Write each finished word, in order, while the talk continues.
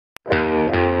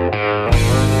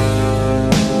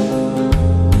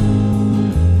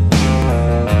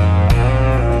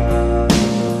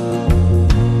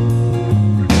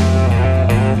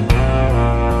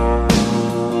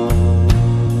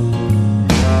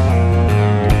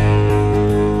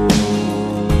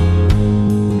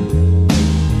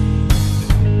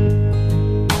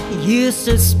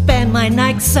to spend my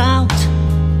nights out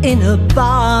in a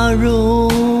bar room.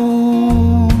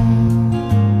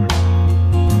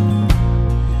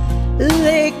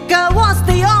 Liquor was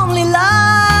the only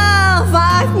love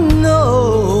I've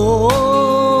known,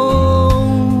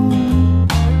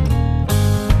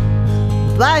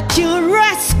 but you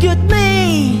rescued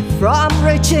me from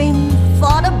reaching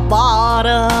for the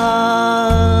bottom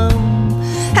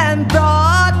and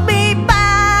brought me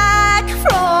back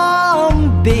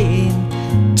from being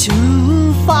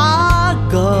too far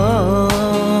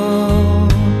gone.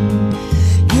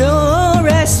 You're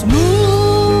as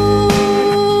smooth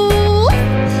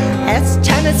as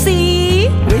Tennessee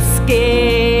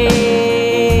whiskey.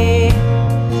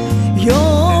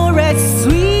 You're as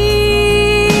sweet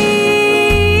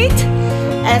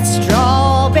as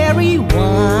strawberry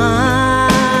wine.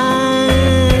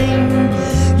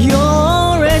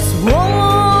 You're as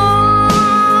warm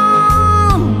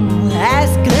as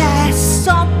glass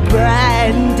of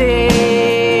brandy.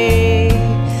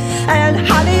 And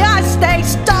honey, I stay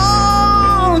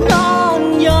stoned on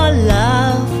your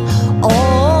love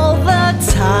all the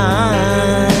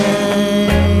time.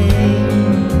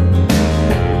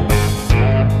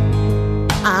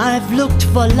 I've looked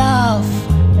for love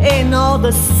in all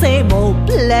the same old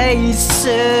places,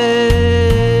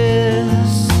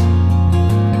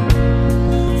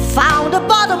 found the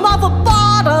bottom of a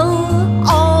bottle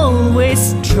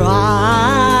always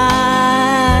dry.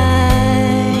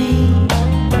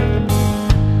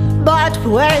 But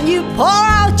when you pour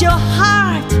out your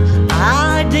heart,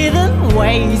 I didn't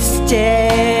waste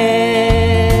it,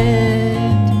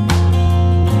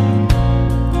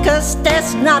 'cause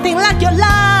there's nothing like your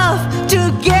love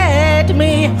to get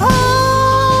me home.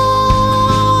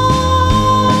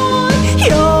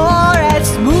 You're as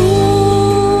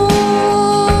smooth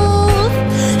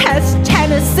as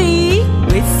Tennessee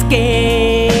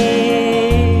whiskey.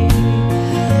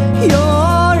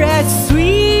 You're as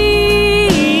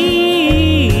sweet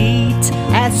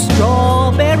as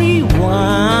strawberry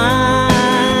wine.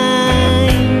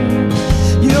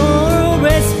 You're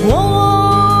as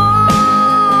warm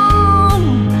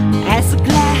as a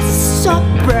glass of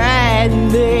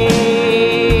brandy.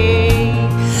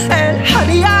 And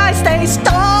honey, I stay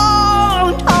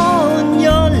stoned on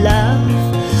your love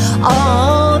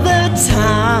all the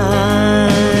time.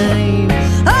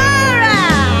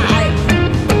 Alright!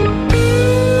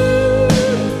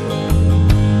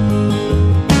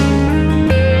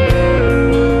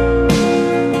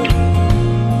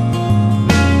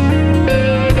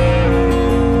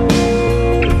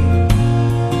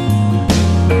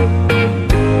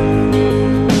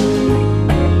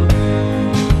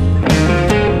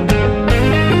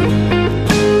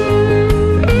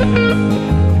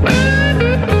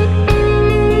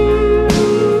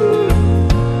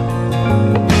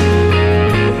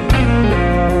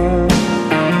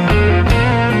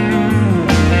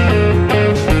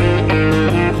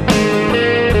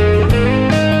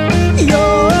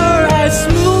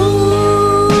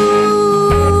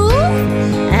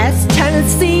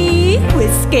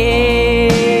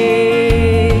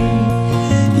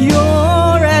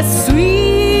 You're as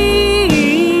sweet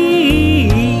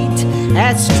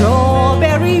as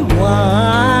strawberry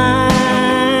wine.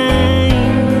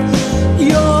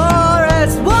 You're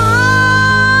as warm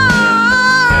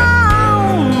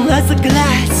as a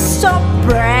glass of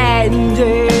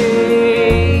brandy.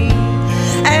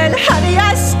 And honey,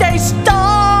 I stay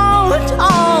stoned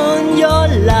on your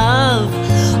love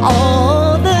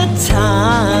all the time.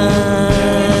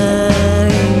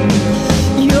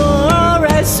 You're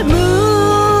as smooth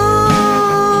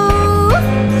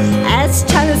as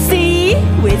Tennessee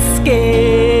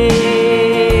whiskey.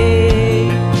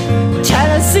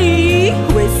 Tennessee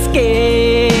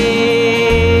whiskey.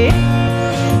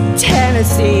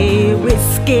 Tennessee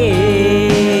whiskey.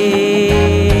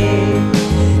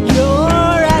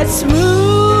 You're as smooth